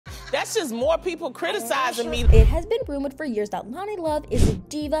That's just more people criticizing me. It has been rumored for years that Loni Love is a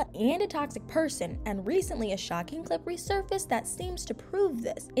diva and a toxic person, and recently a shocking clip resurfaced that seems to prove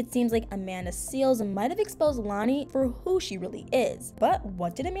this. It seems like Amanda Seales might have exposed Loni for who she really is. But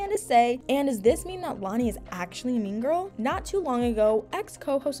what did Amanda say? And does this mean that Loni is actually a mean girl? Not too long ago,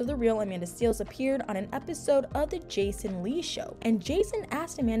 ex-co-host of The Real Amanda Seales appeared on an episode of The Jason Lee Show, and Jason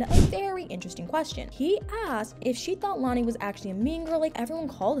asked Amanda a very interesting question. He asked if she thought Loni was actually a mean girl like everyone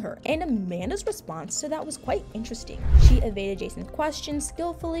called her, and Amanda's response to that was quite interesting. She evaded Jason's question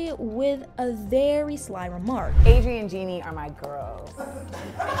skillfully with a very sly remark. Adrian and Jeannie are my girls.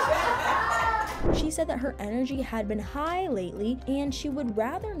 She said that her energy had been high lately and she would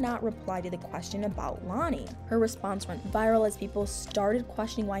rather not reply to the question about Loni. Her response went viral as people started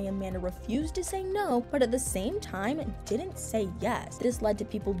questioning why Amanda refused to say no, but at the same time didn't say yes. This led to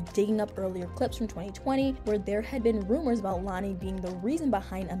people digging up earlier clips from 2020 where there had been rumors about Loni being the reason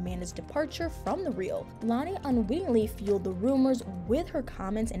behind Amanda's departure from The Real. Loni unwittingly fueled the rumors with her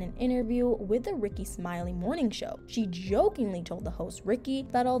comments in an interview with the Ricky Smiley morning show. She jokingly told the host Ricky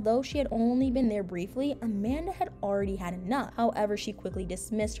that although she had only been there briefly, Amanda had already had enough. However, she quickly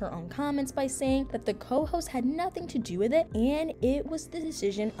dismissed her own comments by saying that the co-host had nothing to do with it and it was the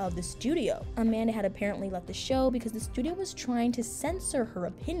decision of the studio. Amanda had apparently left the show because the studio was trying to censor her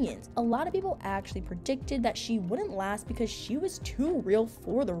opinions. A lot of people actually predicted that she wouldn't last because she was too real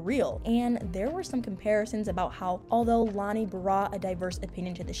for The Real, and there were some comparisons about how although Loni brought a diverse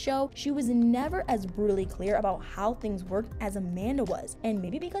opinion to the show, she was never as brutally clear about how things worked as Amanda was. And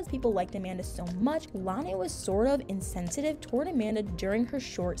maybe because people liked Amanda so much, Loni was sort of insensitive toward Amanda during her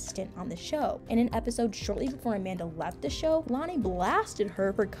short stint on the show. In an episode shortly before Amanda left the show, Loni blasted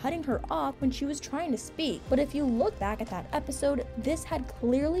her for cutting her off when she was trying to speak. But if you look back at that episode, this had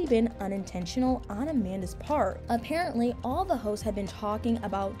clearly been unintentional on Amanda's part. Apparently, all the hosts had been talking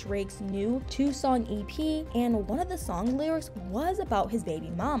about Drake's new 2-song EP, and one of the song lyrics was about his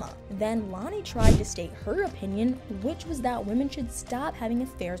baby mama. Then Loni tried to state her opinion, which was that women should stop having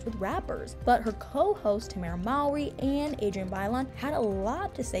affairs with rappers. But her co-host Tamara Mowry and Adrian Bailon had a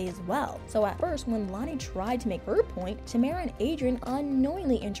lot to say as well. So at first, when Loni tried to make her point, Tamara and Adrian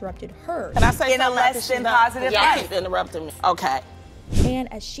unknowingly interrupted her. Can I say In a something less than positive Yeah, way. keep interrupting me. Okay.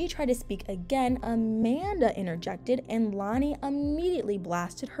 And as she tried to speak again, Amanda interjected and Loni immediately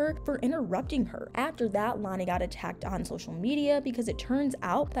blasted her for interrupting her. After that, Loni got attacked on social media because it turns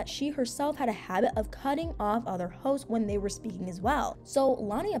out that she herself had a habit of cutting off other hosts when they were speaking as well. So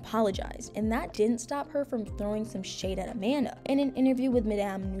Loni apologized, and that didn't stop her from throwing some shade at Amanda. In an interview with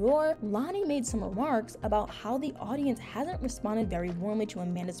Madame Noir, Loni made some remarks about how the audience hasn't responded very warmly to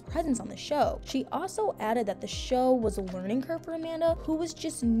Amanda's presence on the show. She also added that the show was a learning curve for Amanda, who was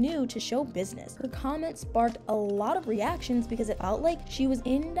just new to show business. Her comments sparked a lot of reactions because it felt like she was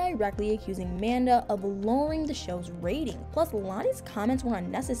indirectly accusing Amanda of lowering the show's rating. Plus, Loni's comments were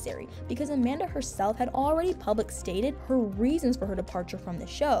unnecessary because Amanda herself had already publicly stated her reasons for her departure from the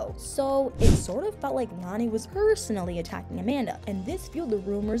show. So it sort of felt like Loni was personally attacking Amanda, and this fueled the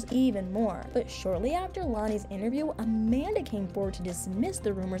rumors even more. But shortly after Loni's interview, Amanda came forward to dismiss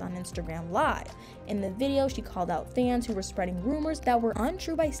the rumors on Instagram Live. In the video, she called out fans who were spreading rumors that were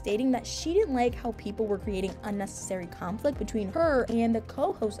untrue by stating that she didn't like how people were creating unnecessary conflict between her and the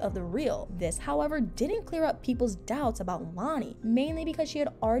co-host of The Real. This, however, didn't clear up people's doubts about Loni, mainly because she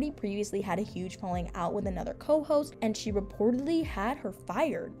had already previously had a huge falling out with another co-host, and she reportedly had her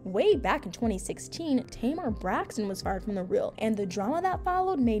fired. Way back in 2016, Tamar Braxton was fired from The Real, and the drama that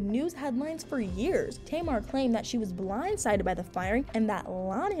followed made news headlines for years. Tamar claimed that she was blindsided by the firing and that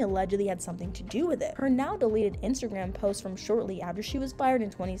Loni allegedly had something to do with it. Her now deleted Instagram post from shortly after she was fired in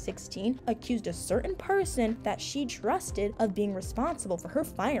 2016 accused a certain person that she trusted of being responsible for her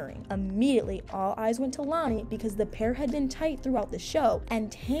firing. Immediately, all eyes went to Loni because the pair had been tight throughout the show,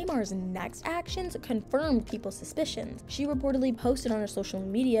 and Tamar's next actions confirmed people's suspicions. She reportedly posted on her social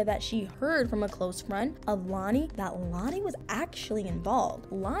media that she heard from a close friend of Loni that Loni was actually involved.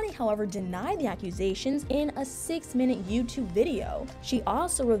 Loni, however, denied the accusations in a 6-minute YouTube video. She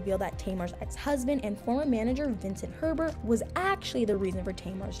also revealed that Tamar's ex-husband and former manager Vincent Herbert was actually the reason for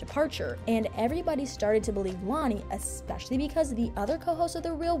Tamar's departure, and everybody started to believe Loni, especially because the other co-hosts of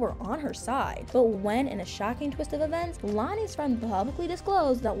The Real were on her side. But when, in a shocking twist of events, Loni's friend publicly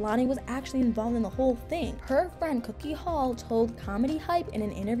disclosed that Loni was actually involved in the whole thing. Her friend Cookie Hall told Comedy Hype in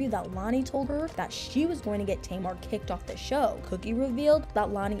an interview that Loni told her that she was going to get Tamar kicked off the show. Cookie revealed that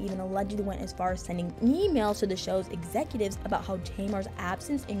Loni even allegedly went as far as sending emails to the show's executives about how Tamar's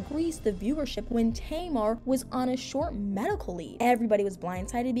absence increased the viewership when Tamar was on a short medical leave. feed. Everybody was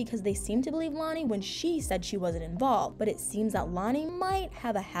blindsided because they seemed to believe Loni when she said she wasn't involved, but it seems that Loni might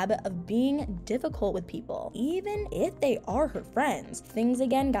have a habit of being difficult with people, even if they are her friends. Things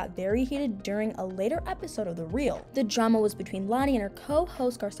again got very heated during a later episode of The Real. The drama was between Loni and her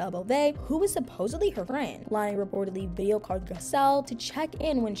co-host Garcelle Beauvais, who was supposedly her friend. Loni reportedly video called Garcelle to check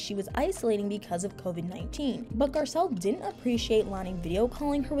in when she was isolating because of COVID-19, but Garcelle didn't appreciate Loni video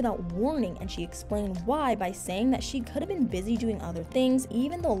calling her without warning, and she explained why by saying that she could have been busy doing other things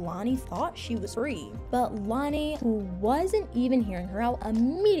even though Loni thought she was free. But Loni, who wasn't even hearing her out,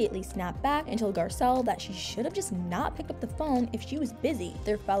 immediately snapped back and told Garcelle that she should have just not picked up the phone if she was busy.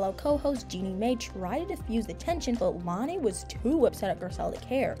 Their fellow co-host Jeannie Mae tried to diffuse the tension, but Loni was too upset at Garcelle to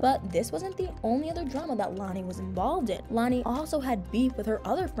care. But this wasn't the only other drama that Loni was involved in. Loni also had beef with her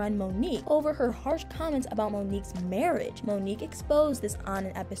other friend Monique over her harsh comments about Monique's marriage. Monique exposed this on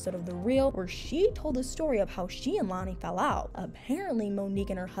an episode of The Real where she told the story of how she and Loni fell out. Apparently, Monique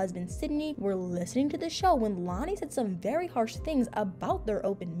and her husband Sydney were listening to the show when Loni said some very harsh things about their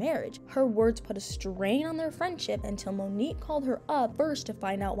open marriage. Her words put a strain on their friendship until Monique called her up first to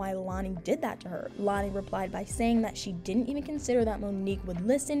find out why Loni did that to her. Loni replied by saying that she didn't even consider that Monique would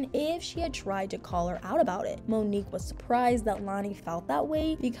listen if she had tried to call her out about it. Monique was surprised that Loni felt that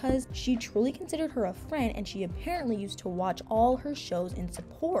way because she truly considered her a friend and she apparently used to watch all her shows in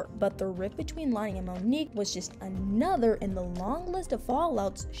support. But the rift between Loni and Monique was just another in the long list of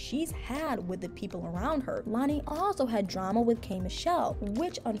fallouts she's had with the people around her. Loni also had drama with K. Michelle,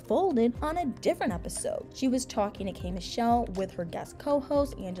 which unfolded on a different episode. She was talking to K. Michelle with her guest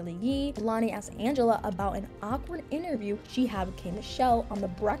co-host Angela Yee. Loni asked Angela about an awkward interview she had with K. Michelle on The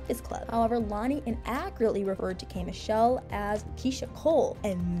Breakfast Club. However, Loni inaccurately referred to K. Michelle as Keisha Cole,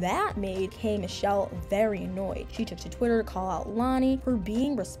 and that made K. Michelle very annoyed. She took to Twitter to call out Loni for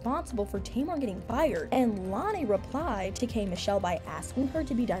being responsible for Tamar getting fired, and Loni replied to K. Michelle by asking her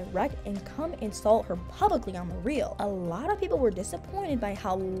to be direct and come insult her publicly on The Real. A lot of people were disappointed by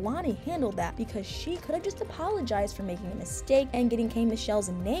how Loni handled that because she could have just apologized for making a mistake and getting K. Michelle's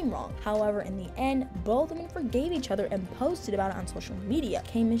name wrong. However, in the end, both women forgave each other and posted about it on social media.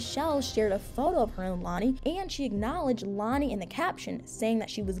 K. Michelle shared a photo of her and Loni, and she acknowledged Loni in the caption, saying that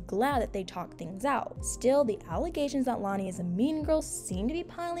she was glad that they talked things out. Still, the allegations that Loni is a mean girl seem to be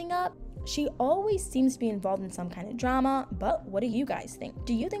piling up. She always seems to be involved in some kind of drama, but what do you guys think?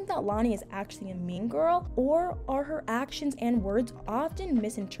 Do you think that Loni is actually a mean girl, or are her actions and words often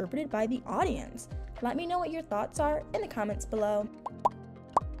misinterpreted by the audience? Let me know what your thoughts are in the comments below.